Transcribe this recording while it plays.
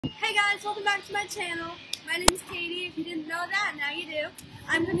Hey guys, welcome back to my channel. My name is Katie. If you didn't know that, now you do.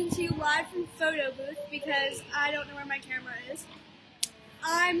 I'm coming to you live from photo booth because I don't know where my camera is.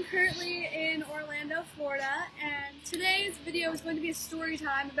 I'm currently in Orlando, Florida, and today's video is going to be a story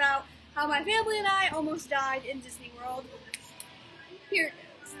time about how my family and I almost died in Disney World. Here it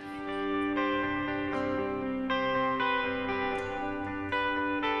goes.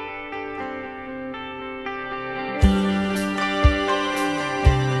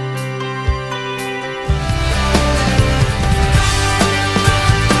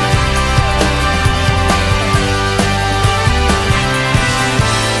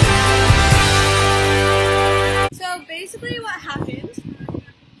 Basically what happened,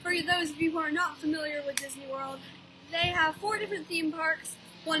 for those of you who are not familiar with Disney World, they have 4 different theme parks.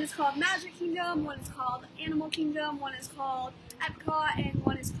 One is called Magic Kingdom, one is called Animal Kingdom, one is called Epcot, and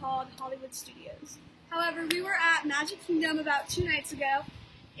one is called Hollywood Studios. However, we were at Magic Kingdom about 2 nights ago,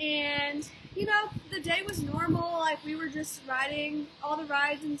 and, you know, the day was normal. Like, we were just riding all the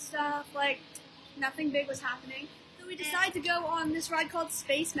rides and stuff. Like, nothing big was happening. So we decided to go on this ride called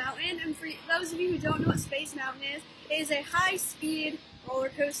Space Mountain, and for those of you who don't know what Space Mountain is, it is a high-speed roller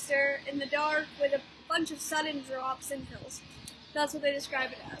coaster in the dark with a bunch of sudden drops and hills. That's what they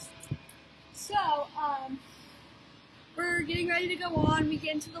describe it as. So, we're getting ready to go on. We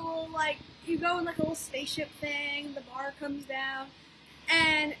get into the little, you go in like a little spaceship thing, the bar comes down,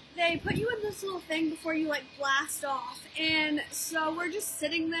 and they put you in this little thing before you, blast off. And so we're just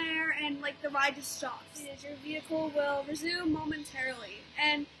sitting there, and, the ride just stops. Your vehicle will resume momentarily.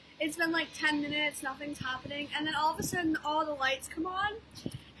 And it's been 10 minutes, nothing's happening, and then all of a sudden all the lights come on,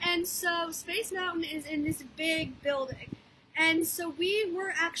 and so Space Mountain is in this big building, and so we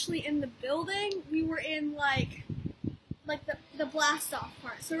weren't actually in the building, we were in the blast off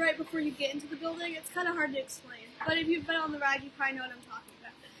part, so right before you get into the building. It's kind of hard to explain, but if you've been on the ride, you probably know what I'm talking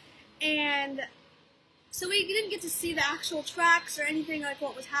about. And so we didn't get to see the actual tracks or anything like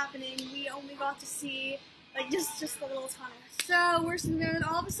what was happening. We only got to see just the little tunnel. So we're sitting there, and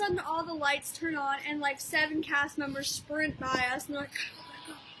all of a sudden all the lights turn on, and 7 cast members sprint by us, and they're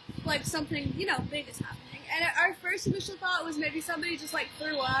like something, big is happening. And our first initial thought was maybe somebody just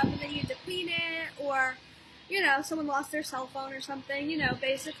threw up and they needed to clean it, or someone lost their cell phone or something,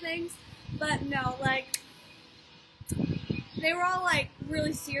 basic things. But no, they were all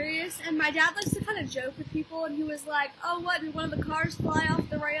really serious, and my dad likes to kind of joke with people, and he was like, "Oh, what, did one of the cars fly off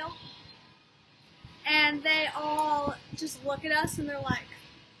the rail?" And they all just look at us and they're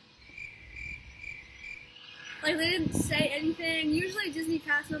they didn't say anything. Usually Disney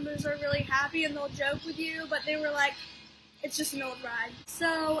cast members are really happy and they'll joke with you, but they were like, it's just an old ride.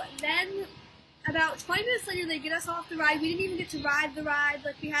 So then about 20 minutes later they get us off the ride. We didn't even get to ride the ride,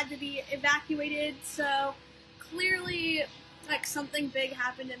 we had to be evacuated, so clearly something big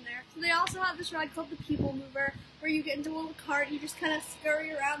happened in there. So they also have this ride called the People Mover, where you get into a little cart and you just kind of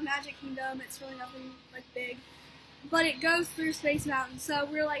scurry around Magic Kingdom. It's really nothing big, but it goes through Space Mountain. So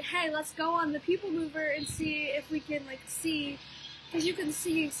we were like, hey, let's go on the People Mover and see if we can see, because you can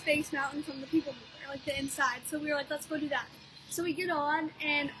see Space Mountain from the People Mover, the inside. So we were like, let's go do that. So we get on,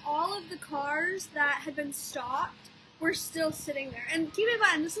 and all of the cars that had been stopped were still sitting there. And keep in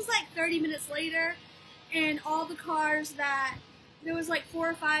mind, this was 30 minutes later, and all the cars there was 4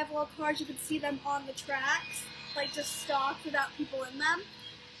 or 5 little cars, you could see them on the tracks, just stopped without people in them.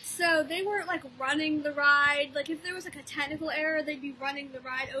 So they weren't running the ride. If there was a technical error, they'd be running the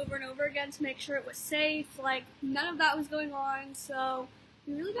ride over and over again to make sure it was safe. None of that was going on, so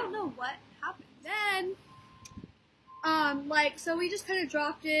we really don't know what happened. Then, so we just kind of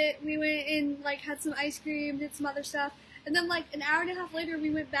dropped it. We went and had some ice cream, did some other stuff. And then an hour and a half later,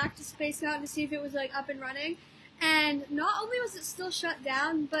 we went back to Space Mountain to see if it was up and running. And not only was it still shut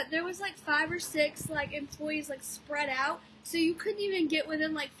down, but there was 5 or 6 employees spread out, so you couldn't even get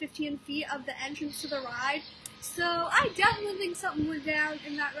within 15 feet of the entrance to the ride. So I definitely think something went down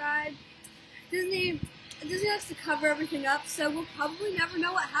in that ride. Disney has to cover everything up, so we'll probably never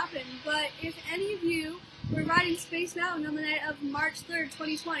know what happened. But if any of you were riding Space Mountain on the night of March 3rd,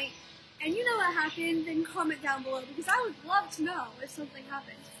 2020, and you know what happened, then comment down below, because I would love to know if something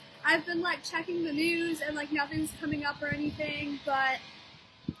happened. I've been checking the news, and nothing's coming up or anything, but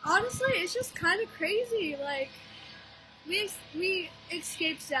honestly it's just kind of crazy. We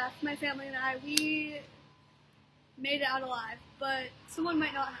escaped death, my family and I. We made it out alive, but someone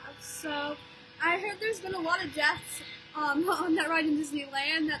might not have. So I heard there's been a lot of deaths on that ride in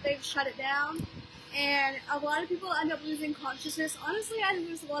Disneyland, that they've shut it down. And a lot of people end up losing consciousness. Honestly, I think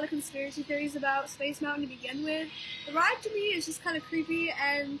there's a lot of conspiracy theories about Space Mountain to begin with. The ride to me is just kind of creepy,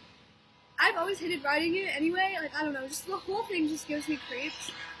 and I've always hated riding it anyway. I don't know, just the whole thing just gives me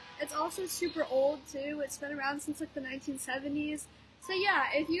creeps. It's also super old too. It's been around since like the 1970s. So yeah,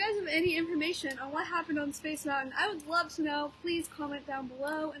 if you guys have any information on what happened on Space Mountain, I would love to know. Please comment down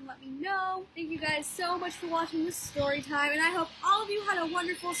below and let me know. Thank you guys so much for watching this story time, and I hope all of you had a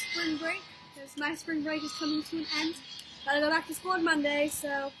wonderful spring break, because my spring break is coming to an end. Gotta go back to school on Monday,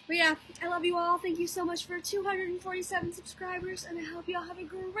 but yeah, I love you all. Thank you so much for 247 subscribers, and I hope you all have a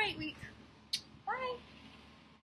great week. Bye!